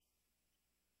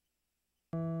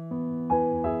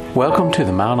Welcome to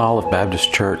the Mount Olive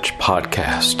Baptist Church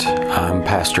podcast. I'm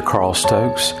Pastor Carl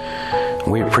Stokes.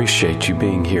 We appreciate you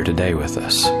being here today with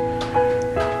us.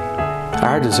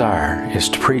 Our desire is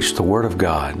to preach the Word of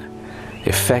God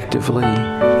effectively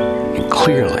and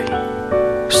clearly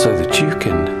so that you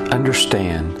can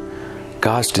understand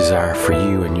God's desire for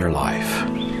you in your life.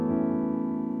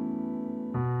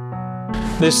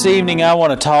 This evening I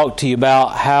want to talk to you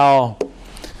about how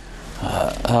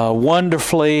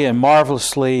wonderfully and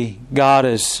marvelously God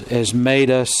has made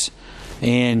us.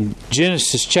 In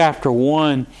Genesis chapter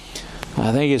 1,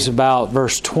 I think it's about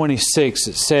verse 26,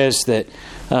 it says that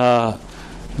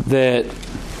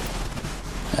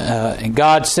and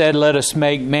God said, "Let us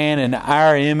make man in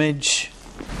our image."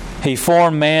 He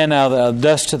formed man out of the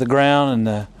dust of the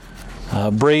ground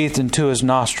and breathed into his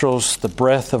nostrils the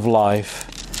breath of life.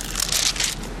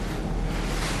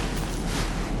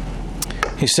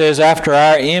 He says, "After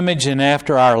our image and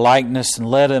after our likeness, and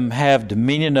let him have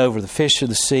dominion over the fish of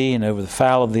the sea, and over the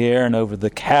fowl of the air, and over the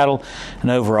cattle,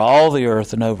 and over all the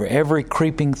earth, and over every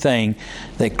creeping thing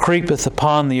that creepeth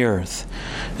upon the earth."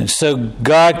 And so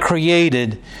God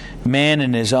created man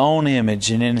in His own image,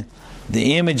 and in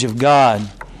the image of God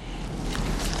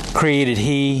created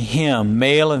He him,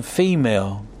 male and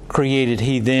female created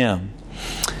He them.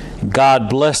 God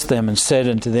blessed them and said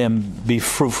unto them, "Be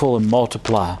fruitful and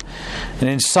multiply." And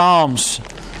in Psalms,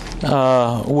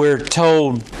 we're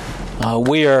told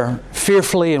we are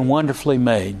fearfully and wonderfully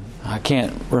made. I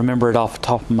can't remember it off the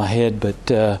top of my head, but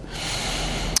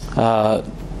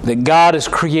that God has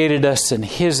created us in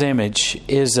His image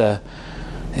is a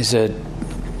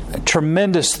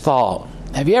tremendous thought.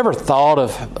 Have you ever thought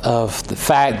of the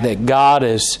fact that God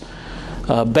is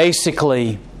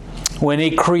basically, when He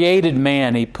created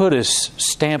man, He put His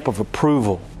stamp of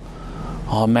approval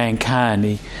on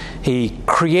mankind. He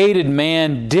created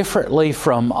man differently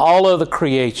from all other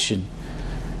creation.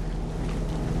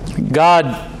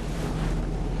 God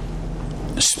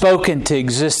spoke into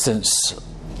existence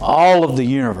all of the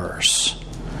universe.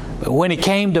 But when He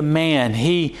came to man,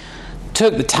 He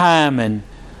took the time and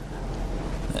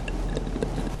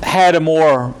had a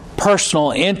more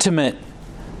personal, intimate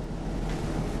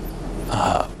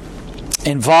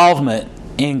involvement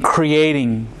in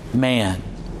creating man.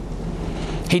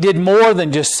 He did more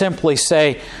than just simply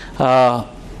say, let's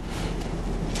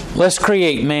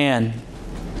create man.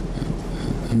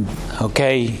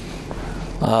 Okay,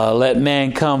 let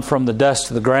man come from the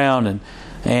dust of the ground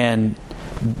and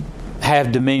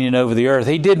have dominion over the earth.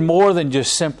 He did more than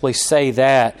just simply say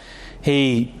that.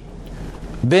 He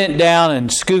bent down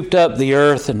and scooped up the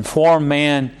earth and formed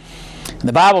man.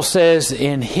 The Bible says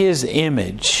in His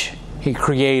image He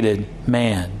created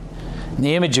man. In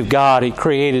the image of God, He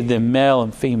created them male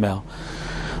and female.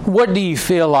 What do you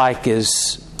feel like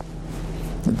is...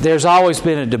 There's always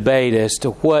been a debate as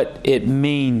to what it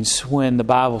means when the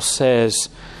Bible says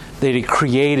that He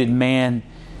created man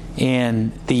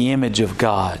in the image of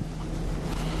God.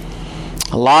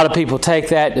 A lot of people take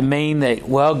that to mean that,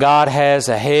 well, God has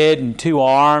a head and two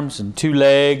arms and two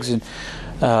legs and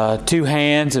 2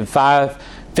 hands and 5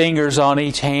 fingers on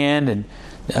each hand and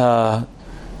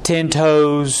 10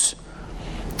 toes,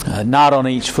 not on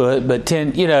each foot, but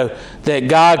 10, that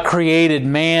God created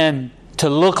man to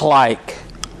look like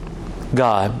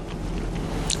God.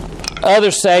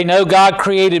 Others say, no, God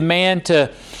created man to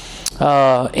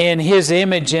in His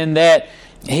image, in that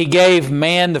He gave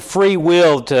man the free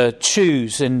will to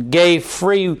choose and gave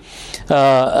free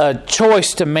a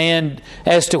choice to man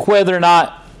as to whether or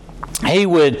not he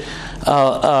would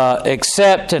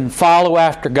accept and follow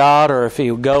after God, or if he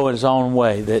would go his own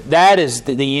way. That is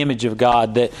the image of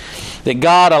God, that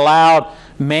God allowed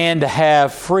man to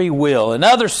have free will. And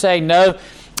others say, no,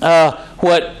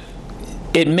 what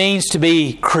it means to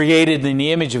be created in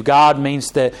the image of God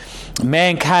means that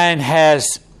mankind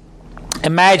has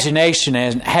imagination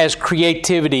and has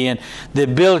creativity and the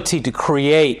ability to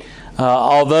create,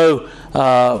 although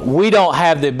we don't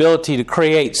have the ability to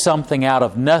create something out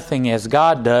of nothing as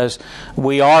God does.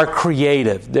 We are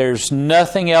creative. There's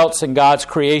nothing else in God's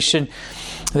creation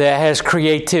that has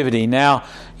creativity. Now,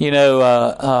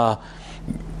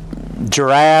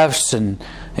 giraffes and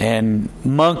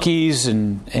monkeys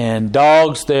and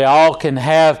dogs, they all can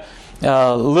have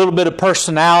a little bit of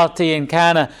personality and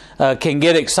kind of can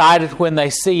get excited when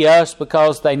they see us,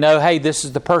 because they know, hey, this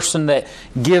is the person that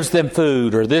gives them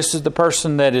food, or this is the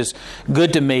person that is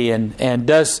good to me and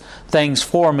does things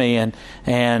for me and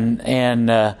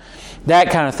that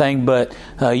kind of thing. But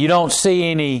you don't see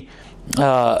any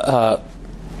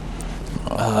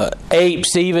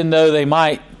apes, even though they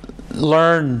might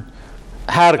learn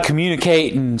how to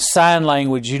communicate in sign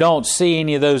language, you don't see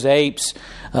any of those apes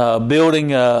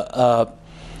building a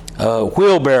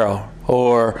wheelbarrow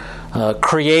or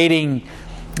creating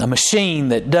a machine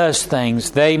that does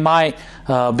things. They might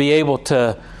be able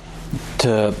to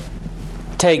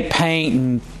take paint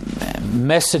and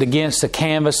mess it against a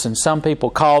canvas, and some people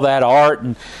call that art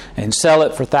and sell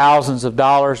it for thousands of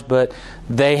dollars, but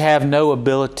they have no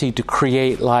ability to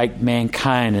create like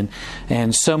mankind.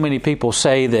 And so many people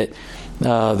say that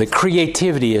the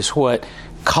creativity is what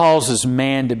causes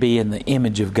man to be in the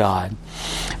image of God.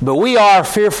 But we are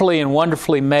fearfully and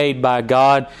wonderfully made by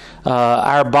God.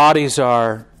 Our bodies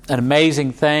are an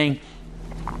amazing thing.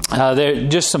 There are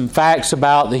just some facts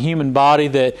about the human body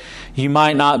that you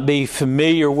might not be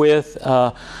familiar with.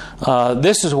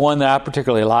 This is one that I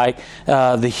particularly like.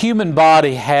 The human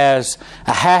body has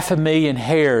 500,000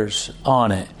 hairs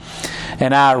on it.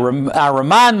 And I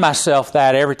remind myself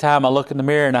that every time I look in the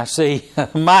mirror and I see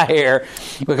my hair,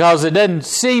 because it doesn't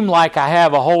seem like I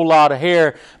have a whole lot of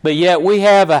hair, but yet we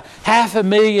have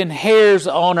 500,000 hairs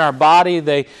on our body.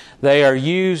 They are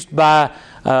used by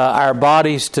our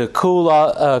bodies to cool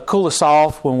us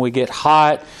off when we get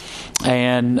hot,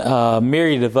 and a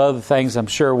myriad of other things I'm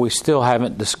sure we still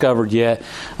haven't discovered yet.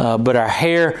 But our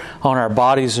hair on our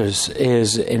bodies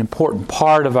is an important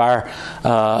part of our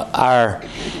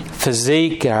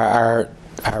physique, our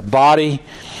body.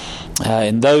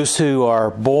 And those who are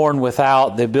born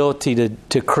without the ability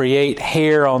to create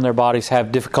hair on their bodies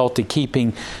have difficulty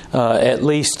keeping at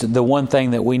least the one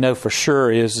thing that we know for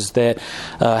sure is that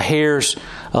hairs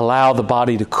allow the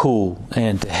body to cool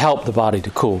and to help the body to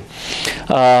cool.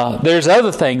 There's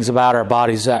other things about our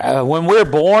bodies. When we're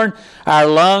born, our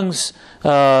lungs,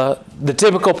 the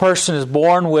typical person is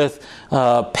born with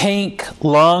pink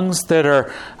lungs that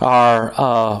are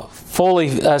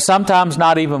fully, sometimes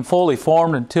not even fully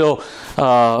formed until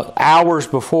hours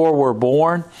before we're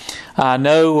born. I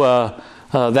know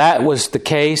that was the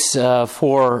case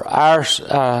for our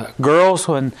girls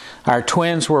when our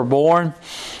twins were born.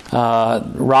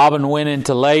 Robin went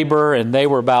into labor and they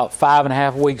were about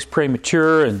 5.5 weeks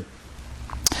premature, and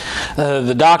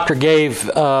the doctor gave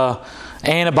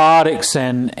antibiotics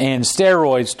and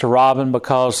steroids to Robin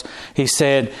because he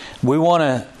said, we want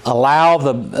to allow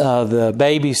the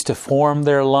babies to form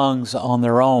their lungs on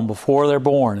their own before they're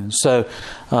born. And so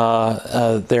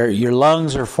your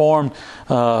lungs are formed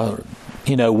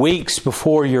weeks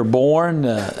before you're born,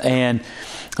 and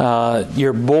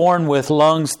you're born with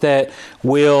lungs that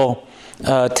will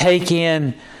take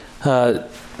in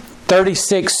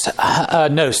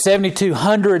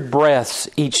 7,200 breaths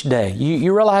each day.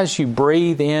 You realize you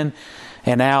breathe in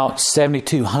and out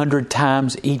 7,200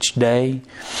 times each day?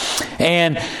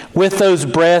 And with those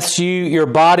breaths, your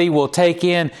body will take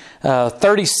in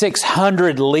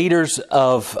 3,600 liters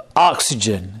of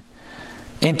oxygen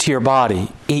into your body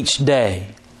each day.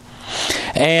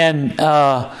 And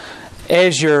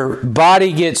as your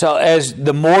body gets,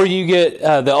 the older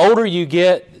you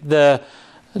get, the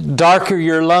darker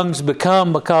your lungs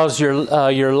become, because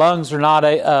your lungs are not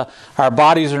our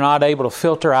bodies are not able to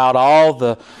filter out all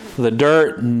the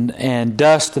dirt and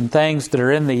dust and things that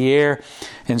are in the air,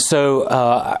 and so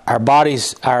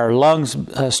our lungs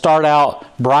start out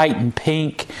bright and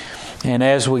pink, and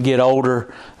as we get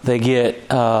older, they get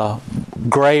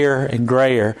grayer and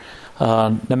grayer.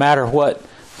 No matter what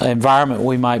environment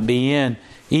we might be in,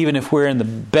 even if we're in the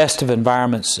best of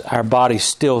environments, our bodies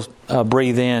still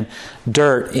breathe in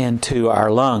dirt into our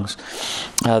lungs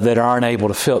that aren't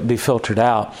able to be filtered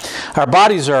out. Our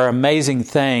bodies are an amazing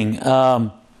thing.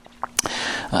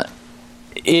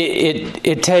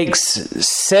 It takes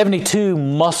 72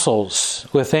 muscles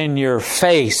within your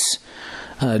face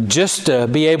just to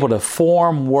be able to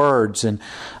form words, and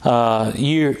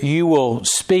you will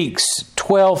speak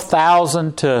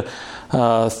 12,000 to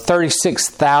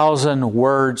 36,000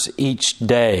 words each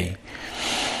day.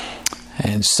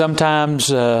 And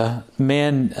sometimes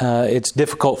men, it's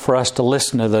difficult for us to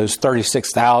listen to those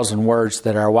 36,000 words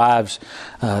that our wives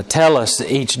tell us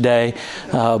each day.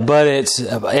 But it's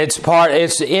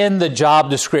in the job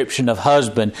description of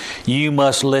husband. You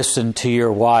must listen to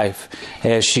your wife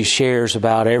as she shares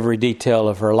about every detail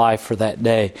of her life for that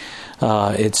day.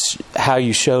 It's how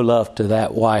you show love to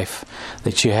that wife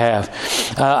that you have.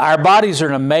 Our bodies are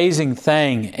an amazing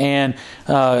thing, and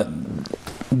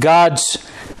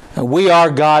we are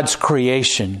God's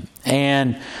creation,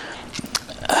 and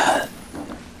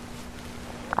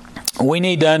we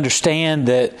need to understand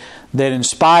that in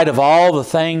spite of all the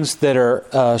things that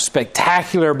are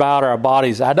spectacular about our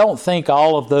bodies, I don't think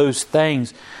all of those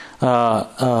things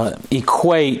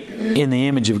equate in the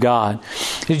image of God.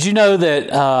 Did you know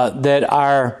that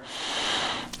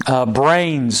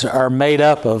brains are made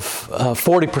up of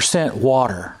 40%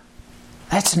 water.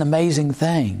 That's an amazing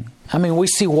thing. I mean, we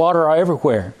see water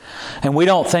everywhere, and we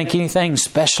don't think anything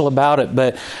special about it,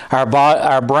 but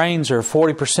our brains are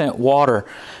 40% water,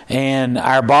 and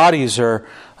our bodies are,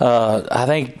 I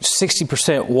think,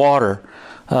 60% water.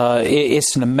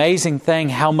 It's an amazing thing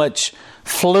how much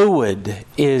fluid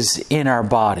is in our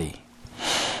body.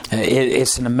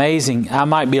 It's an amazing, I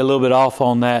might be a little bit off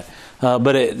on that,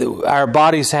 but our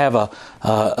bodies have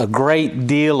a great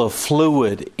deal of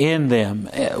fluid in them.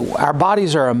 Our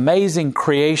bodies are amazing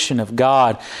creation of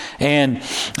God, and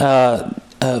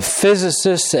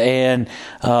physicists and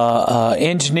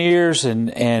engineers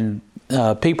and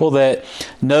people that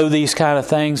know these kind of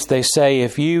things, they say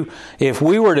if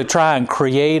we were to try and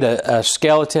create a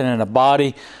skeleton and a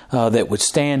body that would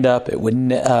stand up, it would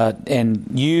and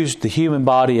use the human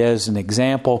body as an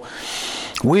example,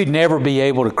 we'd never be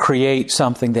able to create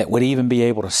something that would even be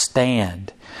able to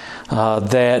stand.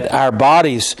 That our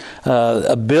body's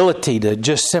ability to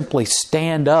just simply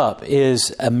stand up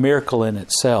is a miracle in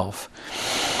itself.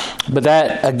 But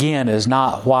that, again, is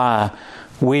not why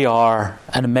we are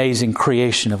an amazing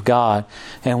creation of God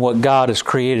and what God has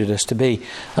created us to be.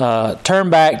 Turn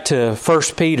back to 1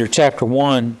 Peter chapter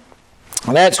 1.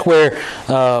 That's where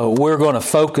we're going to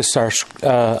focus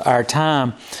our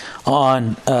time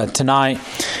on tonight.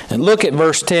 And look at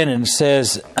verse 10, and it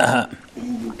says,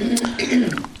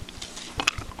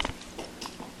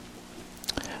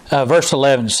 verse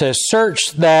 11 says,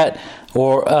 search that,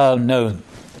 or no,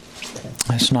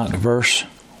 that's not the verse.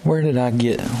 Where did I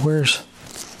get? Where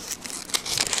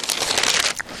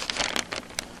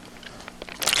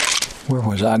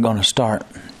was I going to start?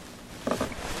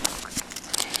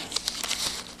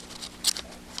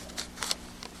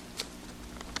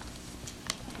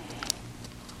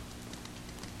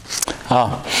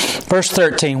 Verse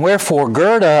 13, wherefore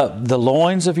gird up the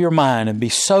loins of your mind and be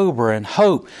sober and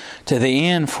hope to the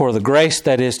end for the grace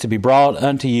that is to be brought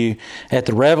unto you at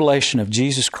the revelation of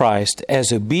Jesus Christ,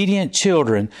 as obedient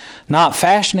children, not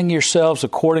fashioning yourselves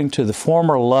according to the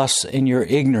former lusts in your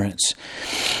ignorance.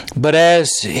 But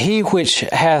as he which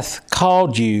hath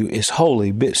called you is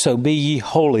holy, so be ye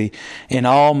holy in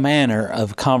all manner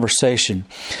of conversation.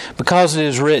 Because it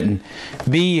is written,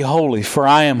 be ye holy, for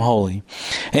I am holy.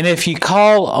 And if ye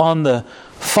call on the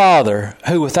Father,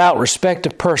 who without respect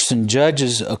of person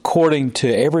judges according to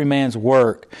every man's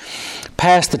work,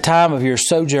 pass the time of your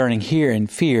sojourning here in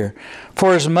fear.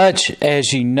 For as much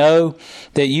as ye know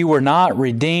that you were not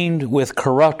redeemed with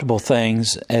corruptible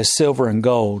things as silver and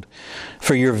gold,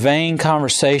 for your vain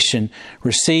conversation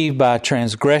received by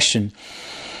transgression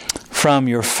from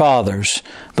your fathers,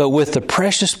 but with the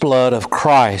precious blood of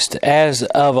Christ, as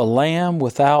of a lamb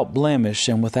without blemish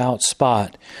and without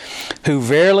spot, who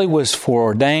verily was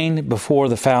foreordained before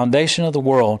the foundation of the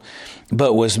world,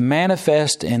 but was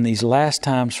manifest in these last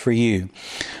times for you,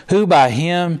 who by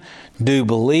him do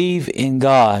believe in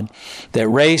God, that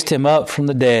raised him up from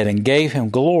the dead and gave him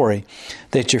glory,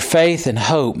 that your faith and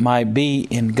hope might be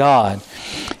in God,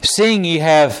 seeing ye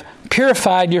have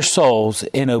purified your souls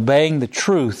in obeying the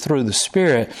truth through the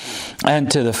Spirit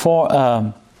unto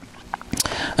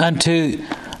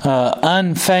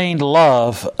unfeigned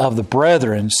love of the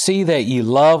brethren. See that ye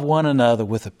love one another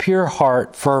with a pure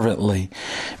heart fervently,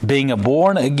 being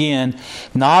born again,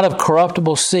 not of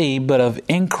corruptible seed, but of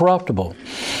incorruptible,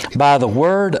 by the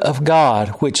word of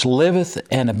God, which liveth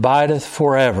and abideth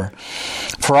forever.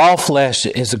 For all flesh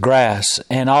is grass,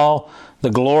 and all the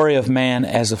glory of man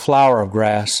as a flower of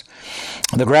grass.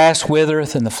 The grass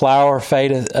withereth, and the flower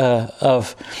fadeth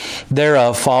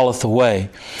thereof falleth away.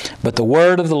 But the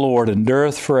word of the Lord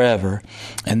endureth forever.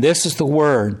 And this is the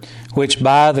word which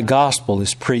by the gospel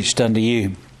is preached unto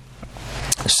you.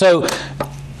 So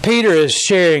Peter is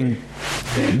sharing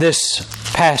this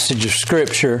passage of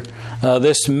Scripture,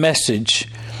 this message,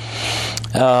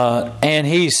 and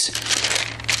he's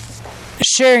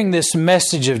sharing this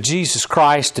message of Jesus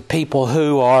Christ to people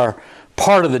who are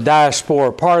part of the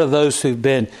diaspora, part of those who've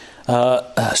been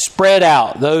spread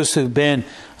out, those who've been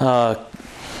out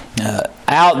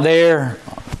there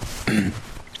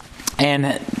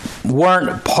and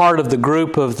weren't part of the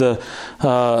group of the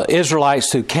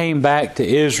Israelites who came back to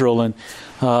Israel. And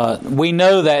we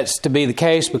know that's to be the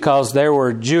case because there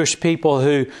were Jewish people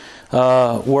who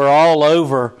were all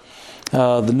over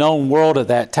the known world at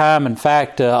that time. In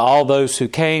fact, all those who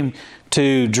came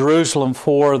to Jerusalem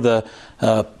for the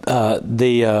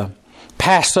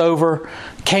Passover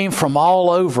came from all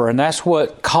over, and that's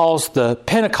what caused the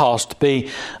Pentecost to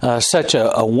be such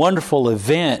a wonderful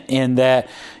event, in that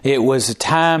it was a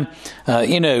time,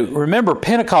 remember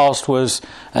Pentecost was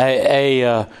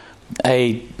a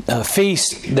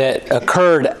feast that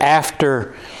occurred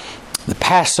after the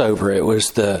Passover. It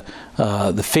was the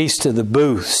Feast of the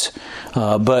Booths.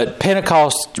 But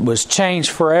Pentecost was changed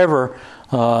forever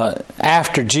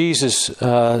after Jesus'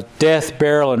 death,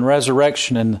 burial, and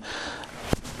resurrection, and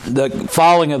the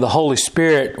falling of the Holy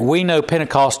Spirit. We know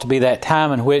Pentecost to be that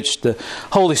time in which the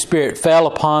Holy Spirit fell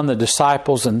upon the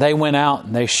disciples, and they went out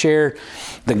and they shared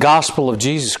the gospel of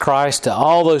Jesus Christ to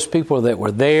all those people that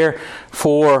were there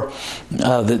for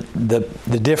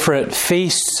the different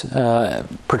feasts,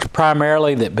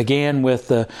 primarily that began with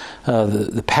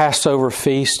the Passover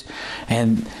feast.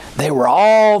 And they were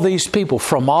all these people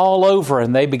from all over,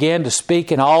 and they began to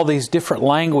speak in all these different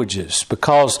languages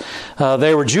because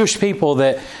they were Jewish people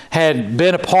that had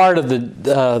been a part of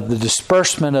the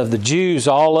disbursement of the Jews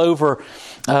all over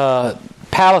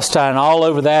Palestine, all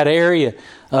over that area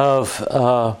of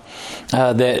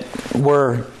that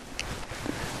were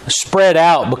spread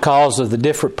out because of the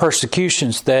different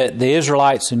persecutions that the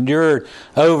Israelites endured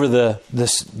over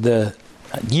the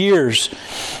years.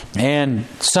 And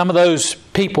some of those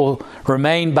people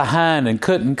remained behind and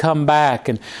couldn't come back,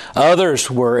 and others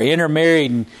were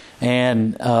intermarried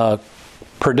and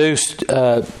produced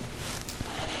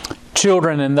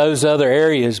children in those other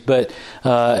areas. But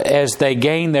as they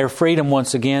gained their freedom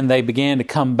once again, they began to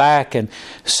come back. And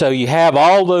so you have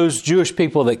all those Jewish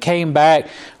people that came back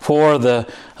for the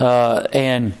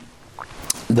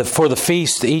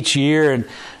feast each year,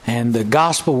 and the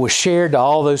gospel was shared to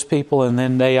all those people, and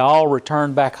then they all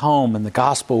returned back home, and the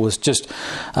gospel was just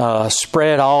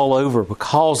spread all over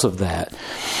because of that.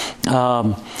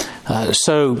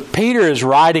 So Peter is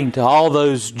writing to all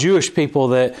those Jewish people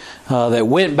that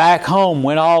went back home,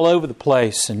 went all over the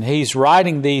place, and he's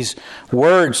writing these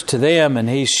words to them, and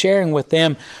he's sharing with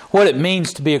them what it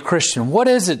means to be a Christian. What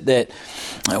is it that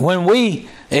when we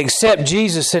accept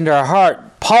Jesus into our heart,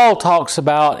 Paul talks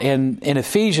about in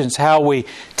Ephesians how we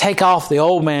take off the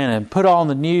old man and put on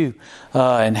the new,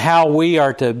 and how we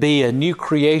are to be a new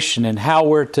creation, and how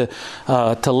we're to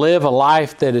live a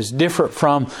life that is different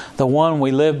from the one we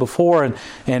lived before.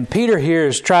 And Peter here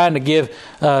is trying to give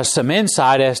some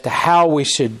insight as to how we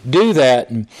should do that,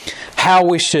 and how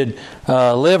we should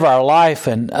live our life,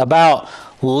 and about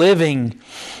living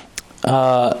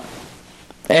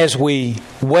as we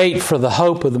wait for the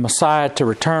hope of the Messiah to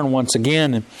return once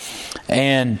again.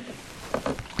 And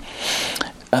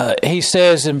he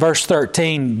says in verse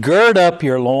 13, "Gird up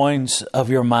your loins of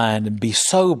your mind, and be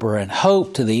sober, and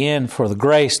hope to the end for the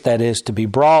grace that is to be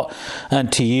brought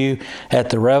unto you at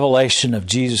the revelation of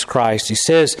Jesus Christ." He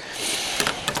says,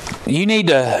 you need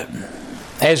to,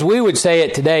 as we would say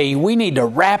it today, we need to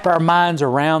wrap our minds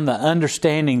around the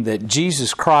understanding that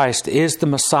Jesus Christ is the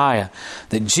Messiah,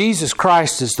 that Jesus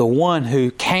Christ is the one who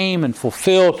came and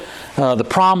fulfilled the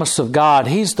promise of God.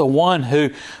 He's the one who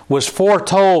was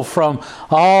foretold from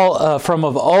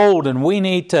of old, and we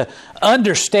need to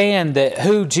understand that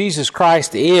who Jesus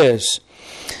Christ is.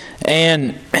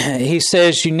 And he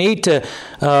says you need to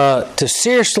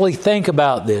seriously think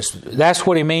about this. That's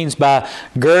what he means by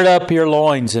gird up your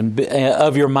loins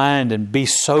of your mind and be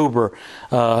sober.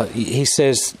 He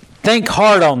says, think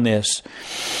hard on this.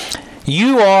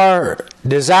 You are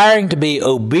desiring to be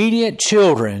obedient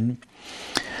children,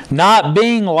 not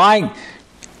being like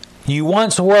you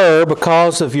once were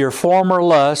because of your former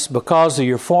lusts, because of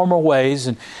your former ways.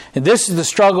 And this is the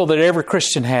struggle that every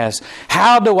Christian has.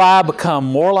 How do I become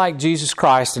more like Jesus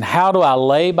Christ? And how do I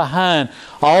lay behind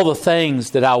all the things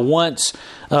that I once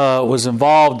was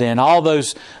involved in? All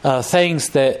those things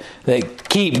that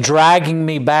keep dragging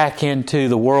me back into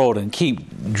the world and keep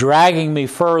dragging me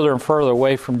further and further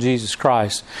away from Jesus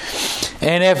Christ.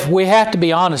 And if we have to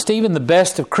be honest, even the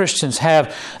best of Christians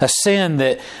have a sin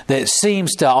that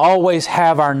seems to always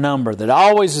have our number, that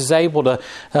always is able to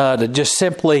just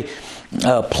simply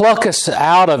pluck us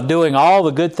out of doing all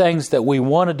the good things that we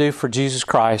want to do for Jesus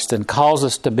Christ, and cause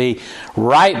us to be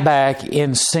right back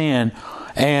in sin.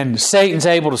 And Satan's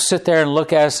able to sit there and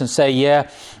look at us and say, yeah,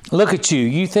 look at you.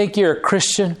 You think you're a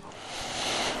Christian?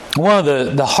 One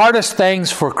of the hardest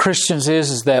things for Christians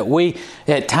is that we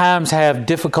at times have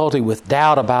difficulty with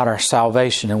doubt about our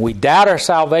salvation. And we doubt our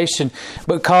salvation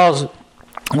because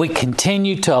we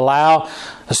continue to allow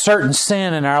a certain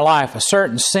sin in our life, a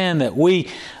certain sin that we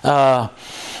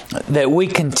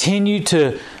continue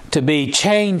to be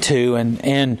chained to.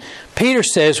 And Peter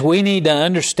says we need to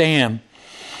understand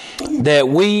that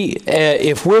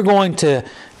if we're going to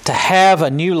have a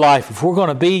new life, if we're going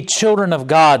to be children of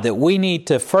God, that we need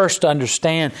to first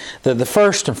understand that the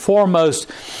first and foremost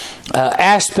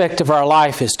aspect of our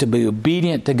life is to be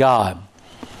obedient to God.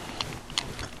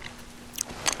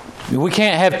 We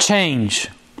can't have change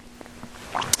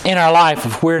in our life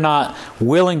if we're not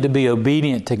willing to be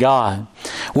obedient to God.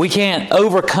 We can't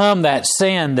overcome that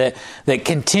sin that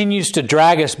continues to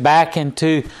drag us back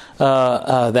into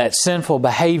that sinful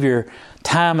behavior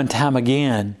time and time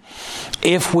again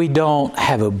if we don't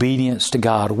have obedience to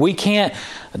God. We can't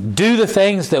do the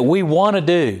things that we want to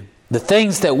do, the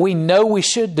things that we know we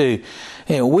should do.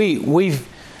 We've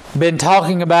been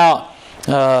talking about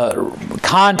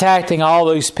contacting all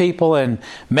those people and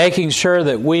making sure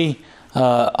that we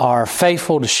are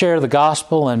faithful to share the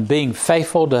gospel and being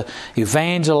faithful to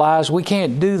evangelize. We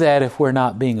can't do that if we're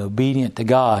not being obedient to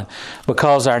God,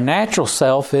 because our natural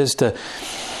self is to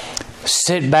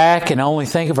sit back and only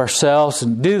think of ourselves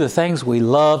and do the things we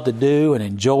love to do and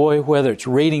enjoy, whether it's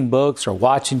reading books or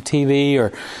watching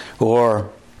TV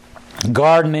or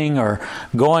gardening or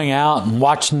going out and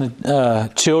watching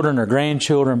the children or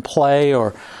grandchildren play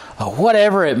or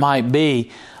whatever it might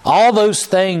be. All those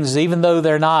things, even though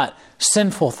they're not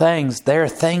sinful things, they're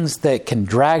things that can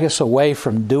drag us away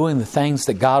from doing the things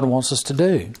that God wants us to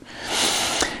do.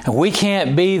 And we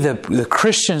can't be the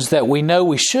Christians that we know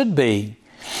we should be.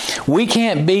 We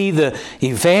can't be the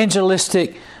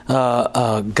evangelistic,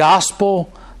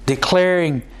 gospel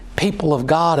declaring people of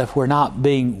God if we're not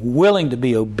being willing to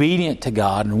be obedient to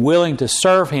God and willing to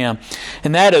serve Him.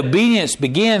 And that obedience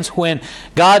begins when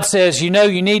God says, you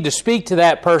need to speak to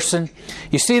that person.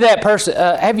 You see that person.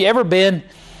 Have you ever been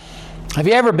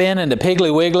into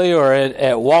Piggly Wiggly or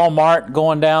at Walmart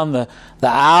going down the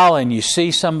aisle and you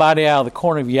see somebody out of the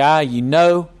corner of your eye,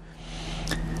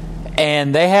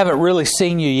 and they haven't really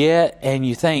seen you yet, and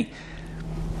you think,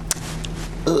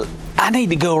 I need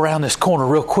to go around this corner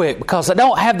real quick because I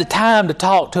don't have the time to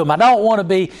talk to them. I don't want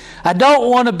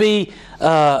to be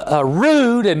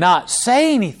rude and not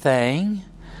say anything.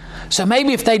 So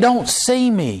maybe if they don't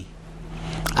see me,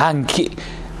 I can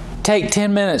take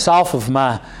 10 minutes off of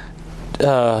my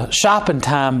shopping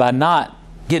time by not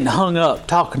getting hung up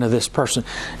talking to this person.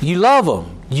 You love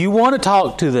them. You want to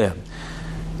talk to them.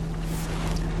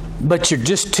 But you're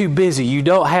just too busy. You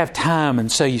don't have time,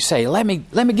 and so you say, let me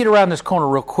get around this corner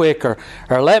real quick, or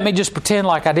let me just pretend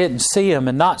like I didn't see him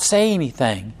and not say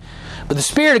anything. But the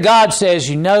Spirit of God says,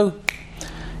 you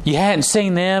hadn't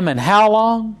seen them in how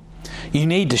long? You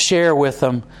need to share with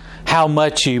them how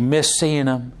much you miss seeing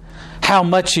them, how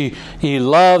much you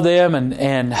love them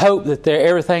and hope that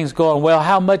everything's going well,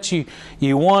 how much you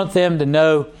want them to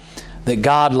know that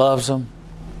God loves them.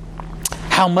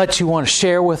 How much you want to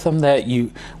share with them that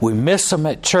we miss them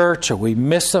at church or we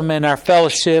miss them in our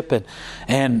fellowship,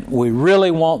 and we really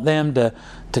want them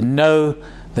to know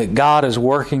that God is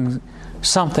working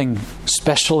something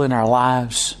special in our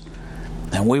lives,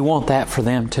 and we want that for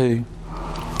them too.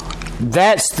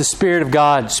 That's the Spirit of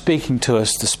God speaking to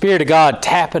us, the Spirit of God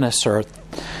tapping us or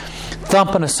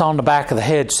thumping us on the back of the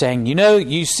head saying,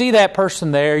 you see that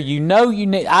person there,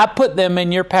 I put them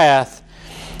in your path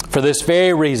for this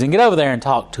very reason. Get over there and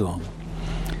talk to them.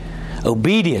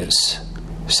 Obedience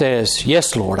says,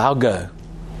 yes, Lord, I'll go.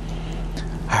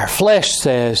 Our flesh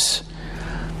says,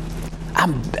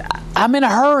 I'm in a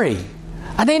hurry.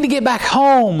 I need to get back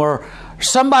home, or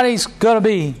somebody's going to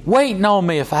be waiting on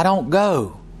me if I don't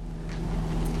go.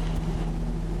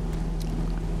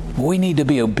 We need to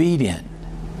be obedient.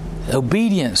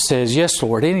 Obedience says, yes,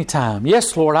 Lord, anytime.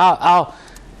 Yes, Lord, I'll.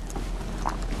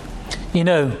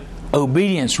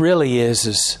 Obedience really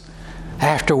is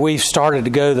after we've started to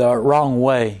go the wrong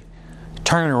way,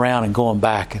 turning around and going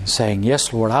back and saying,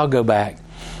 yes, Lord, I'll go back.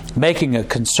 Making a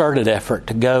concerted effort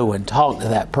to go and talk to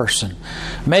that person.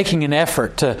 Making an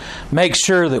effort to make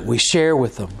sure that we share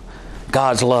with them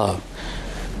God's love.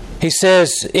 He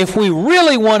says, if we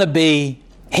really want to be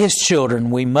His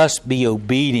children, we must be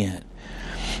obedient.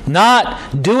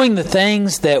 Not doing the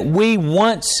things that we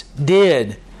once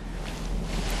did.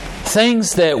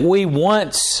 Things that we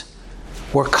once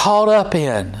were caught up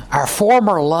in, our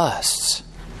former lusts.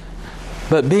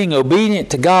 But being obedient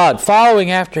to God,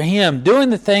 following after Him,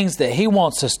 doing the things that He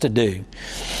wants us to do.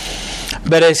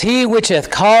 But as He which hath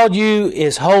called you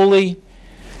is holy,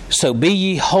 so be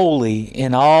ye holy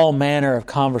in all manner of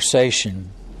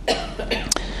conversation.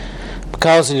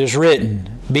 Because it is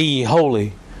written, be ye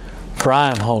holy, for I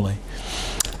am holy.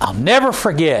 I'll never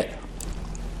forget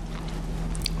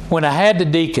when I had the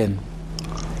deacon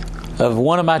of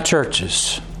one of my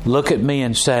churches look at me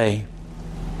and say,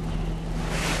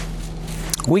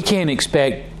 we can't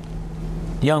expect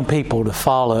young people to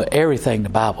follow everything the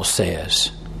Bible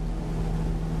says.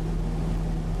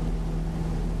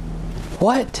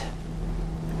 What?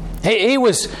 He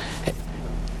was,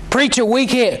 preacher, we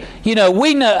can't,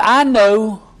 I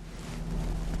know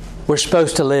we're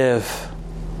supposed to live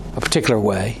a particular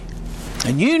way.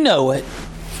 And you know it.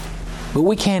 But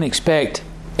we can't expect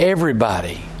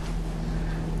everybody,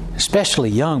 especially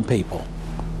young people,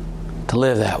 to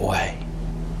live that way.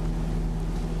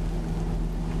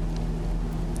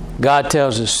 God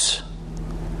tells us,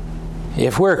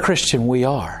 if we're a Christian, we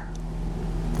are.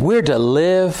 We're to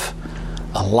live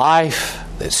a life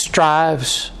that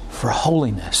strives for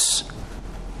holiness.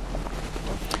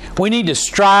 We need to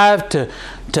strive to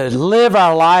live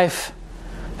our life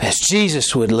as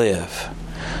Jesus would live.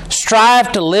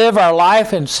 Strive to live our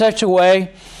life in such a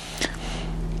way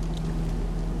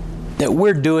that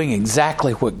we're doing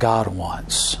exactly what God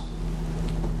wants.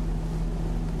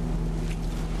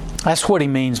 That's what He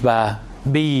means by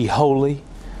be ye holy.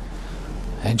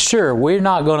 And sure, we're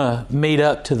not going to meet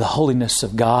up to the holiness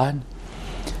of God,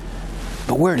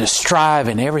 but we're to strive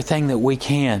in everything that we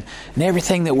can and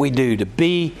everything that we do to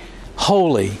be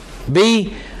holy,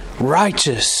 be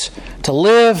righteous, to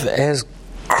live as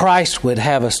Christ would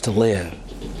have us to live.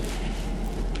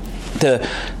 To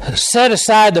set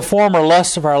aside the former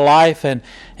lusts of our life and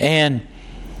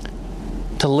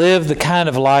to live the kind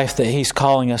of life that He's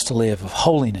calling us to live, of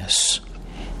holiness.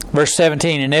 Verse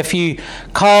 17, and if you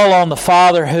call on the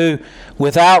Father who,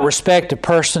 without respect of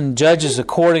person, judges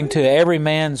according to every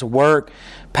man's work,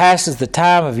 passes the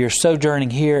time of your sojourning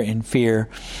here in fear,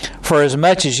 for as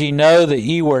much as ye know that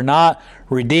ye were not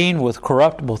redeemed with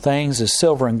corruptible things as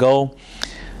silver and gold,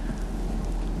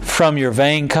 from your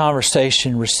vain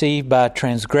conversation received by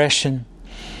transgression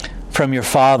from your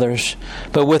fathers,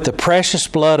 but with the precious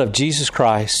blood of Jesus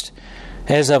Christ,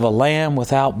 as of a lamb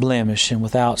without blemish and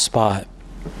without spot,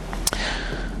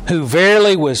 who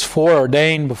verily was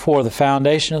foreordained before the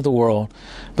foundation of the world,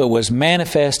 but was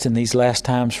manifest in these last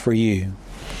times for you.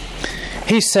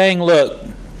 He's saying, look,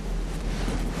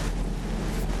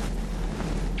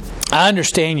 I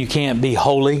understand you can't be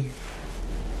holy.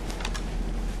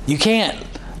 You can't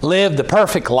live the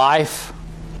perfect life,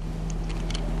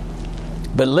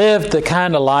 but live the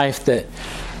kind of life that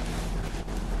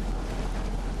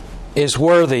is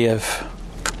worthy of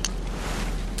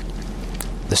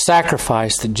the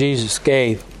sacrifice that Jesus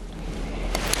gave.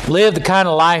 Live the kind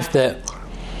of life that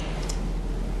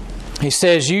He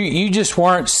says you just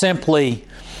weren't simply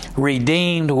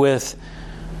redeemed with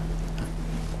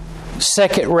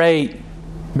second-rate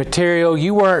material.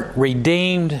 You weren't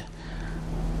redeemed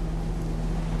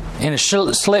in a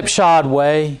slipshod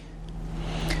way.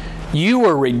 You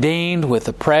were redeemed with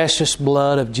the precious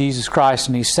blood of Jesus Christ.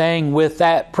 And He's saying, with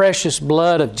that precious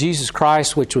blood of Jesus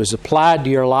Christ which was applied to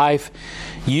your life,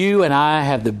 you and I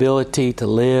have the ability to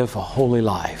live a holy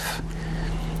life,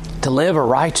 to live a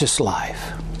righteous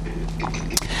life.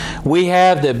 We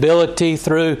have the ability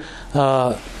through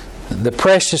the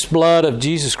precious blood of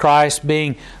Jesus Christ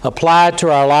being applied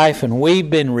to our life, and we've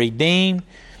been redeemed,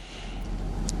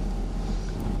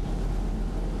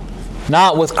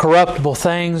 not with corruptible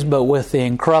things, but with the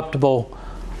incorruptible,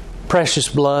 precious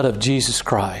blood of Jesus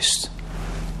Christ.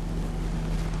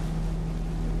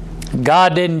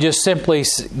 God didn't just simply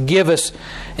give us...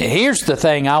 Here's the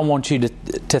thing I want you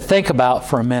to think about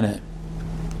for a minute.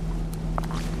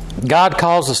 God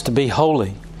calls us to be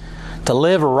holy, to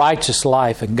live a righteous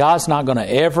life, and God's not going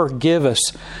to ever give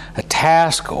us a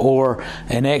task or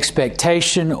an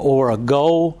expectation or a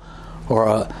goal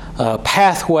or a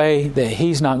pathway that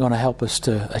He's not going to help us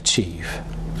to achieve.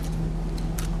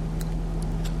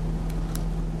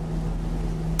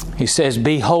 He says,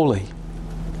 be holy.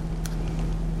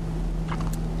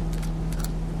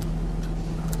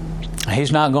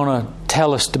 He's not going to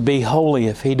tell us to be holy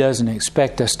if He doesn't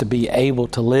expect us to be able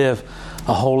to live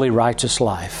a holy, righteous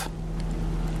life.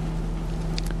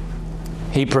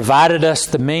 He provided us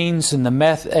the means and the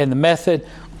method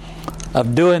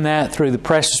of doing that through the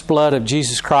precious blood of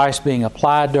Jesus Christ being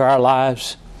applied to our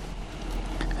lives.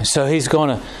 And so He's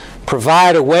going to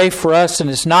provide a way for us, and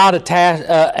it's not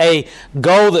a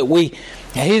goal that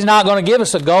He's not going to give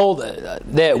us a goal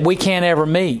that we can't ever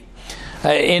meet.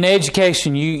 In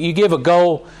education, you give a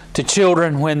goal to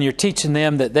children when you're teaching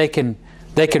them that they can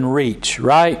reach,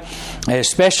 right?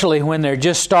 Especially when they're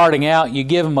just starting out, you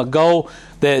give them a goal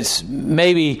that's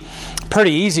maybe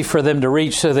pretty easy for them to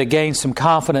reach, so they gain some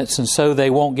confidence and so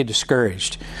they won't get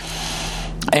discouraged.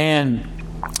 And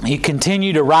you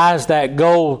continue to rise that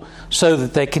goal so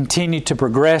that they continue to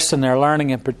progress in their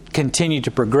learning and continue to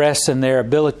progress in their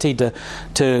ability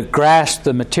to grasp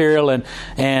the material and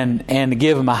to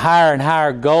give them a higher and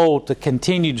higher goal to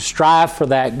continue to strive for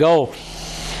that goal.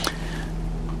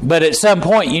 But at some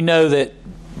point, you know that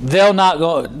they're not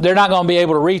going to be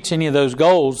able to reach any of those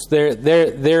goals. They're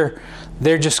going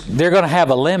to have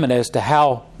a limit as to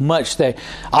how much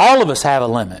all of us have a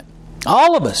limit.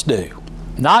 All of us do.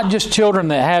 not just children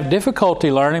that have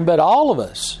difficulty learning, but all of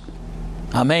us.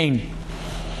 I mean,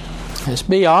 let's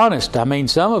be honest. I mean,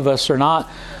 some of us are not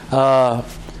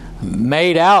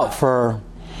made out for,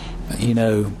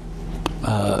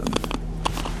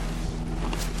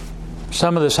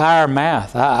 some of this higher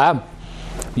math.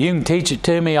 You can teach it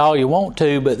to me all you want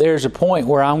to, but there's a point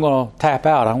where I'm going to tap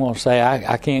out. I'm going to say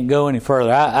I can't go any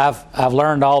further. I've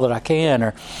learned all that I can,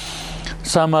 or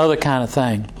some other kind of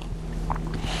thing.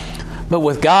 But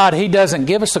with God, He doesn't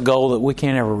give us a goal that we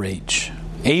can't ever reach,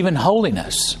 even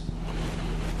holiness.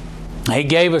 He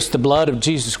gave us the blood of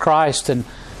Jesus Christ, and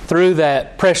through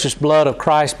that precious blood of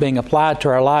Christ being applied to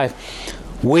our life,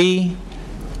 we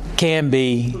can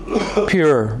be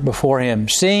pure before Him.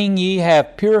 Seeing ye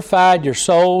have purified your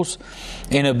souls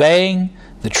in obeying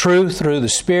the truth through the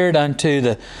Spirit unto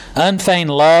the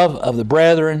unfeigned love of the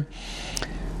brethren,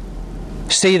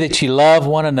 see that ye love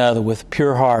one another with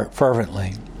pure heart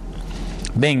fervently,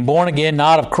 being born again,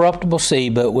 not of corruptible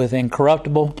seed, but with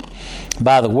incorruptible,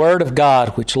 by the word of God,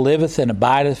 which liveth and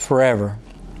abideth forever.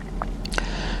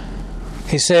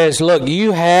 He says, look,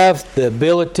 you have the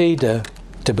ability to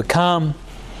become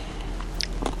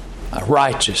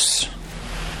righteous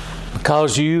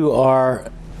because you are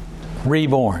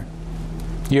reborn.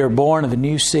 You're born of a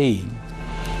new seed.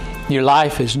 Your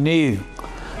life is new.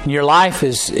 Your life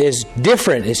is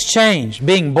different. It's changed.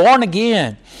 Being born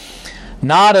again,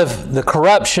 not of the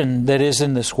corruption that is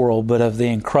in this world, but of the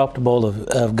incorruptible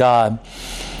of God.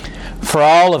 For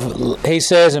all of, he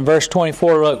says in verse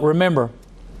 24, look, remember,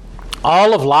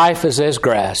 all of life is as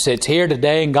grass. It's here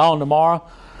today and gone tomorrow.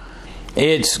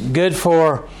 It's good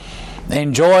for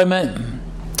enjoyment.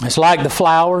 It's like the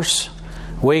flowers.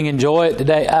 We can enjoy it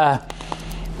today.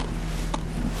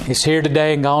 It's here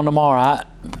today and gone tomorrow.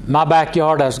 My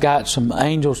backyard, I've got some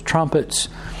angels' trumpets,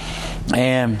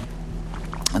 and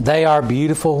they are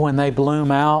beautiful when they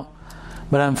bloom out.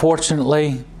 But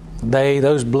unfortunately,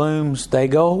 those blooms, they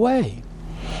go away.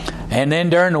 And then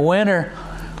during the winter,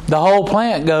 the whole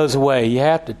plant goes away. You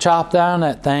have to chop down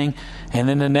that thing, and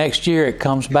then the next year it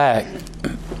comes back.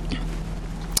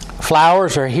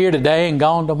 Flowers are here today and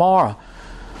gone tomorrow.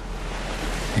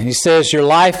 And he says, your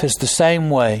life is the same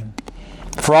way.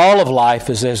 For all of life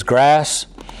is as grass.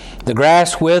 The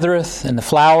grass withereth, and the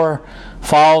flower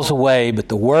falls away, but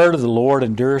the word of the Lord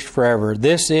endures forever.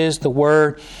 This is the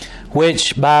word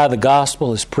which by the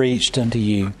gospel is preached unto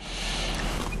you.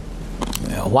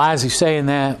 Why is he saying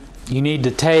that? You need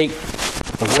to take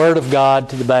the word of God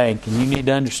to the bank, and you need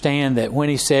to understand that when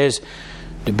he says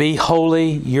to be holy,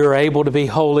 you're able to be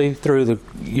holy through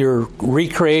your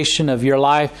recreation of your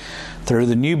life, through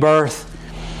the new birth,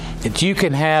 that you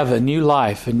can have a new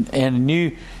life and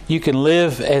you can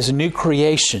live as a new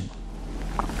creation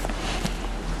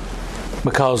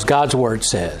because God's Word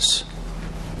says.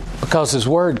 Because His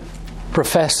Word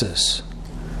professes.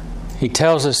 He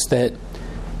tells us that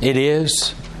it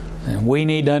is, and we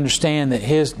need to understand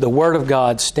that the Word of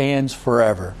God stands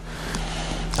forever.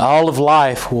 All of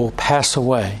life will pass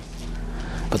away,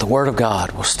 but the Word of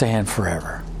God will stand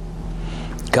forever.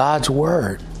 God's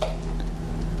Word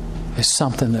is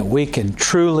something that we can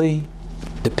truly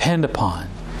depend upon.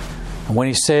 And when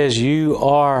He says you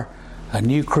are a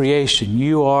new creation,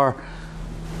 you are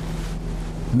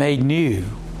made new,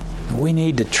 we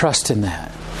need to trust in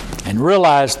that and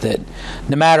realize that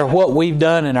no matter what we've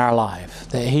done in our life,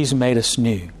 that He's made us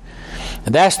new.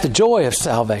 And that's the joy of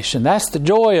salvation. That's the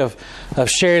joy of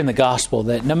sharing the gospel,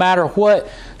 that no matter what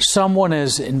someone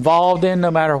is involved in,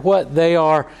 no matter what they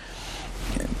are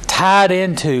tied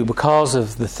into because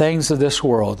of the things of this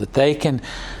world, that they can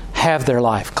have their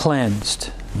life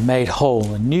cleansed, made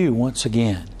whole and new once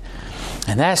again.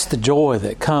 And that's the joy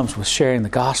that comes with sharing the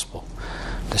gospel,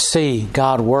 to see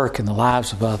God work in the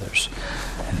lives of others.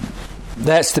 And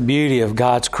that's the beauty of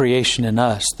God's creation in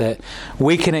us, that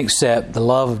we can accept the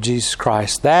love of Jesus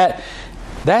Christ.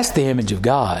 That's the image of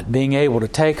God, being able to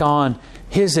take on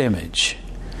His image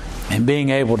and being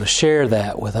able to share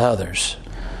that with others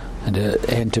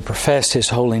and to profess His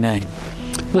holy name.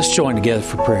 Let's join together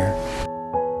for prayer.